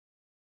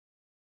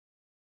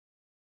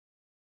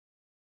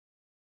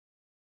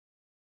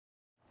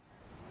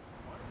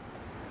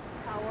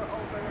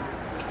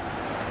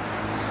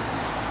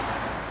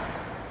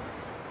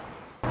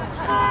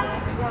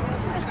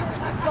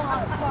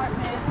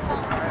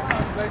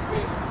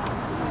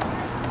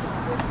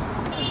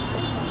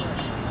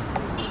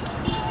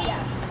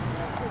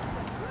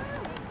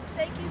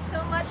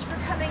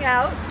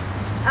out.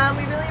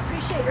 We really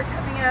appreciate your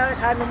coming out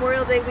on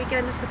Memorial Day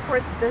weekend to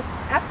support this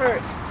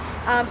effort.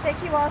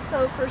 Thank you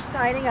also for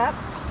signing up,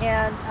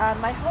 and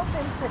my hope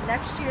is that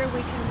next year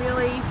we can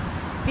really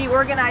be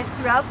organized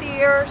throughout the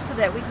year so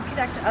that we can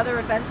connect to other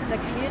events in the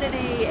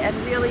community and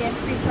really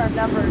increase our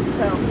numbers.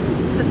 So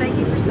thank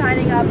you for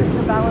signing up and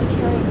for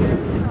volunteering your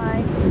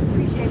time.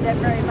 Appreciate that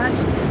very much.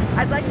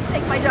 I'd like to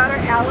thank my daughter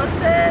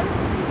Allison,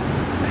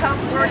 who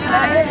helped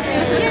organize.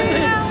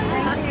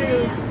 Thank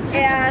you.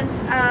 And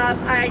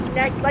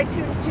I'd like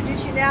to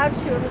introduce you now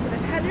to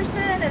Elizabeth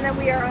Henderson, and then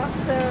we are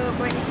also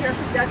going to hear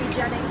from Debbie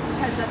Jennings, who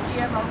heads up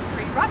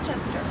GMO-free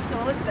Rochester. So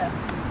Elizabeth.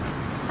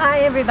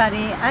 Hi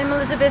everybody, I'm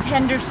Elizabeth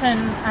Henderson.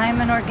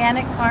 I'm an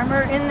organic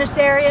farmer in this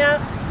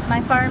area.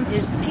 My farm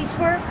is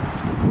Piecework.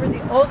 We're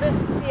the oldest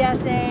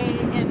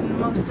CSA in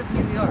most of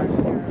New York.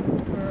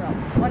 We're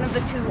one of the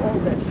two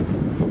oldest.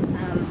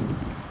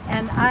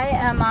 And I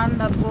am on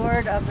the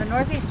board of the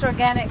Northeast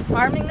Organic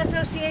Farming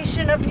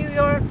Association of New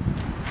York,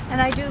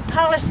 and I do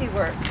policy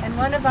work. And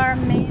one of our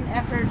main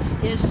efforts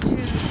is to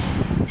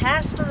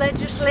pass the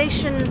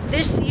legislation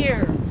this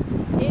year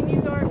in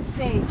New York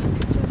State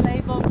to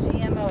label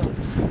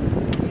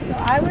GMOs. So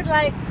I would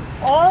like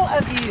all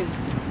of you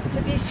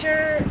to be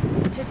sure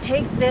to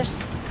take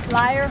this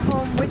flyer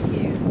home with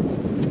you,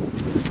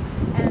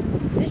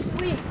 and this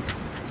week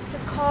to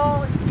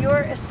call your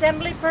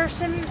assembly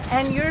person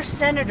and your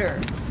senator.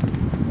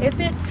 If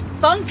it's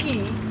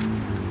Funky,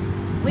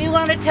 we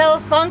want to tell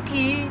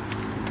Funky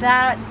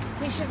that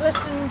he should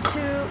listen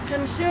to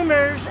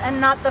consumers and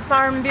not the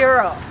Farm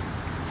Bureau.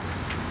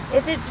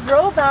 If it's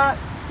Robot,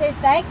 say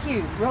thank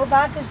you.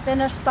 Robot has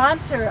been a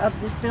sponsor of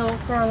this bill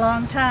for a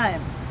long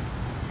time.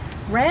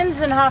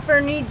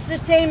 Ranzenhofer needs the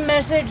same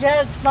message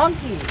as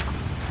Funky.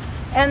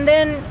 And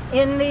then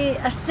in the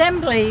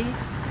assembly,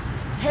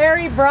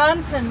 Harry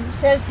Bronson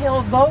says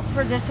he'll vote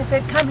for this if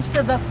it comes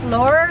to the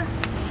floor.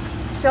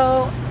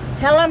 So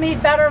tell him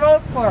he'd better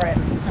vote for it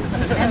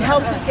and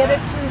help get it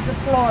to the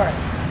floor.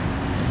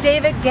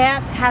 David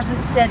Gant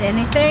hasn't said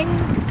anything,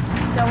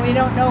 so we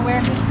don't know where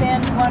he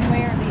stands one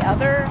way or the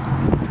other.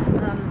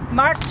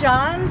 Mark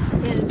Johns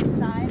is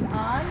signed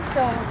on,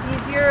 so if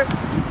he's your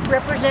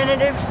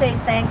representative, say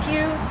thank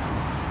you.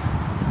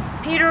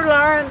 Peter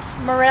Lawrence,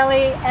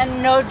 Morelli,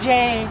 and No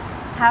Jay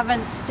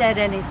haven't said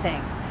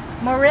anything.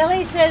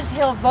 Morelli says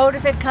he'll vote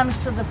if it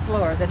comes to the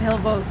floor, that he'll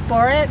vote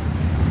for it,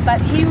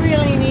 but he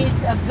really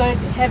needs a good,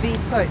 heavy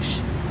push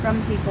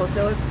from people.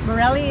 So if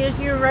Morelli is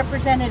your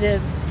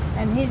representative,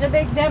 and he's a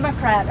big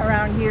Democrat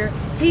around here,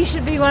 he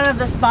should be one of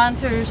the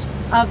sponsors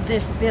of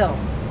this bill.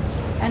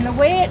 And the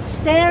way it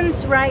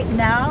stands right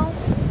now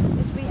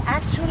is we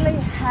actually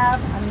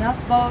have enough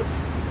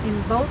votes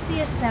in both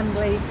the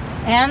Assembly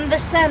and the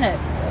Senate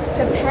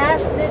to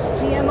pass this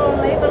GMO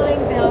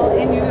labeling bill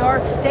in New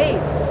York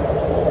State.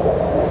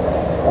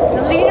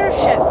 The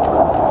leadership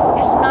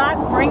is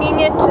not bringing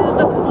it to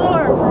the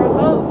floor for a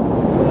vote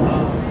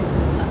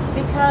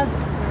because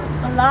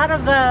a lot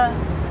of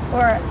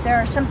there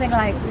are something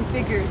like, we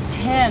figure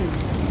 10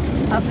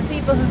 of the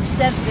people who've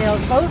said they'll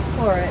vote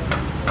for it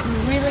who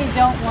really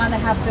don't want to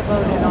have to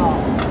vote at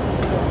all.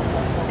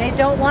 They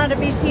don't want to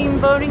be seen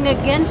voting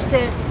against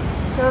it,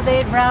 so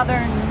they'd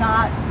rather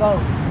not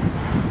vote.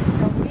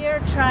 So we are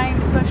trying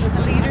to push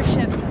the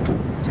leadership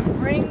to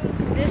bring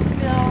this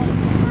bill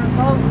for a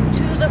vote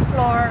to the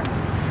floor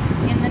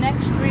in the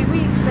next 3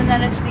 weeks, and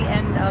then it's the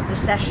end of the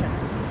session.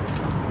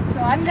 So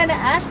I'm going to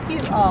ask you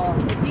all,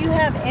 if you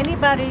have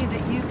anybody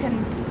that you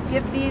can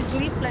give these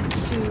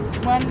leaflets to.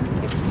 One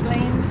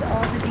explains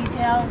all the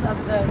details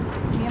of the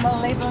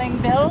GMO labeling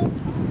bill,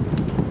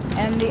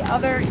 and the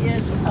other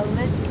is a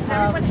list Does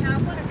everyone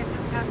have one, or can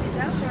you pass these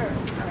out? Sure.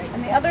 All right.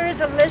 And the other is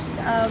a list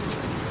of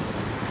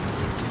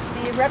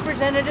the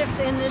representatives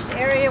in this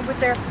area with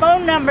their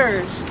phone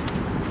numbers.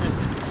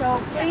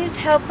 So please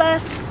help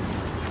us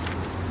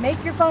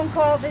make your phone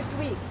call this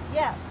week.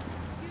 Yeah.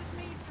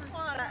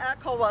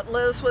 Echo what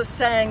Liz was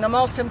saying. The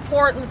most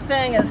important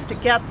thing is to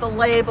get the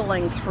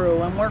labeling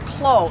through, and we're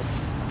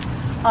close.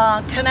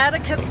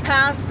 Connecticut's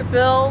passed a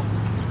bill,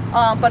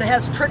 but it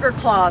has trigger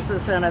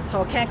clauses in it,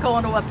 so it can't go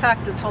into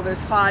effect until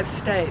there's 5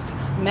 states.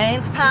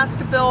 Maine's passed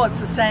a bill,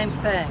 it's the same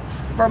thing.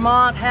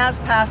 Vermont has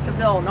passed a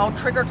bill, no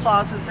trigger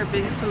clauses, are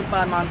being sued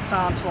by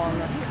Monsanto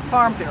and the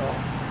Farm Bureau.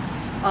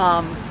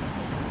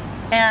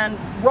 And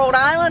Rhode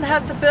Island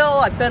has a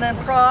bill. I've been in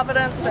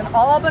Providence and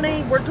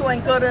Albany. We're doing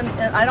good, and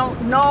I don't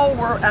know,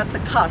 we're at the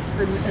cusp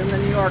in the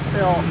New York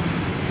bill.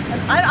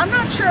 And I'm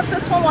not sure if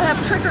this one will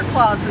have trigger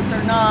clauses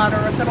or not,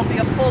 or if it'll be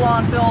a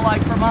full-on bill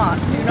like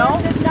Vermont. Do you know?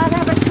 It does not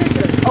have a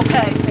trigger.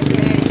 Okay.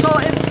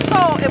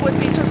 It would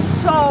be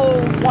just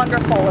so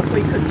wonderful if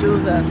we could do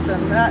this,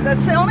 and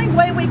that's the only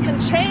way we can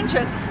change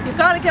it. You've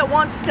got to get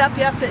one step.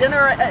 You have to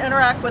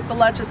interact with the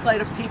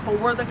legislative people.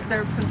 We're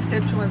their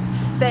constituents.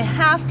 They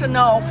have to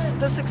know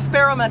this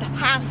experiment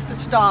has to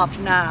stop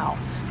now,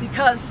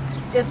 because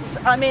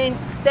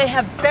they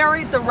have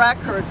buried the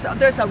records.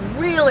 There's a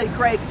really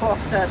great book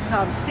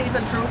that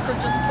Stephen Drucker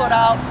just put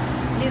out.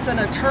 He's an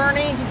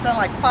attorney. He's done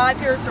like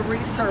 5 years of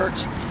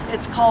research.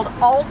 It's called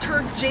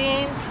Altered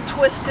Genes,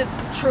 Twisted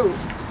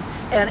Truth,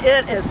 and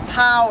it is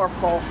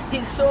powerful.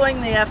 He's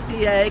suing the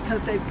FDA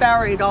because they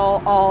buried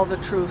all the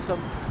truth of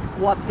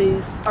what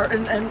these are.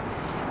 And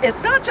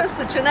it's not just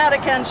the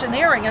genetic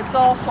engineering, it's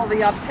also the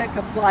uptick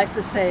of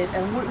glyphosate.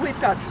 And we've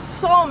got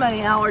so many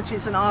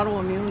allergies and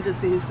autoimmune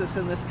diseases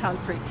in this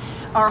country.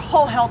 Our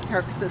whole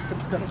healthcare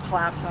system's going to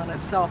collapse on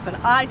itself. And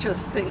I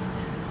just think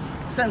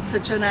since the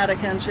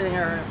genetic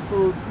engineering of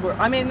food,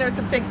 I mean, there's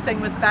a big thing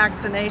with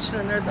vaccination,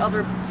 and there's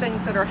other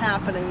things that are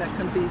happening that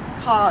can be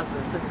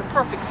causes. It's a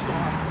perfect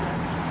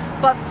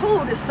storm. But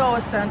food is so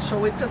essential.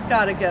 We've just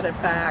got to get it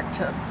back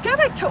to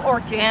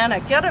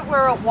organic, get it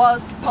where it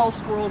was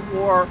post-World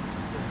War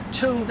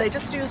II. They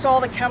just used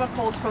all the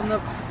chemicals from the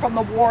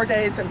war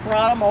days and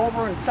brought them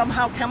over, and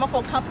somehow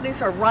chemical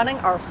companies are running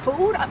our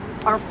food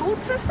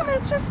system.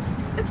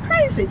 It's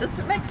crazy. Does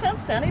it make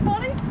sense to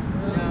anybody?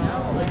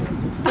 No.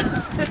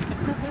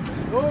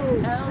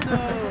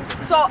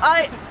 So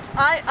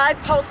I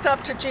post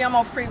up to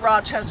GMO Free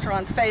Rochester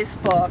on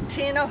Facebook.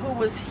 Tina, who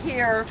was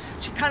here,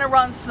 she kind of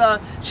runs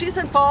she's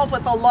involved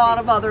with a lot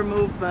of other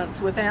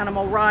movements, with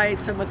animal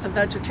rights and with the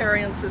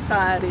Vegetarian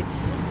Society.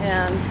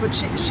 But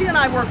she and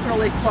I work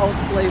really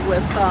closely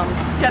with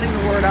getting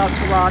the word out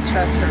to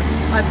Rochester.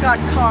 I've got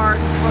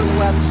cards for the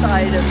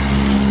website,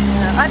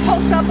 and I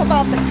post up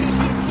about the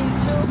TPP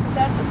too, because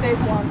that's a big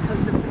one,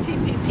 because if the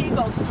TPP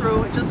goes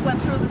through, it just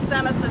went through the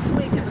Senate this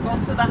week. If it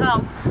goes through the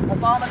House,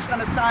 Obama's going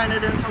to sign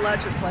it into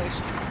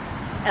legislation,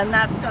 and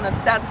that's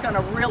going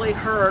to really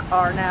hurt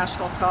our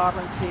national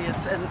sovereignty.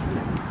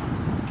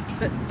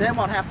 They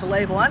won't have to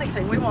label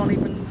anything. We won't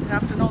even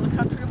have to know the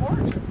country of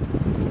origin.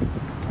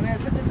 I mean,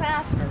 it's a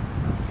disaster,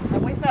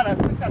 and we've got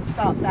to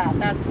stop that.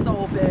 That's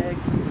so big.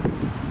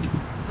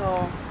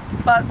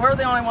 But we're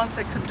the only ones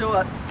that can do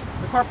it.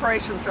 The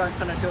corporations aren't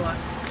going to do it.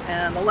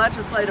 And the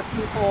legislative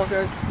people,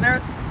 there's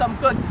some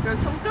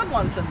good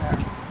ones in there,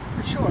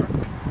 for sure.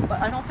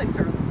 But I don't think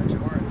they're the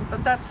majority.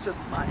 But that's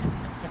just my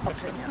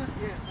opinion.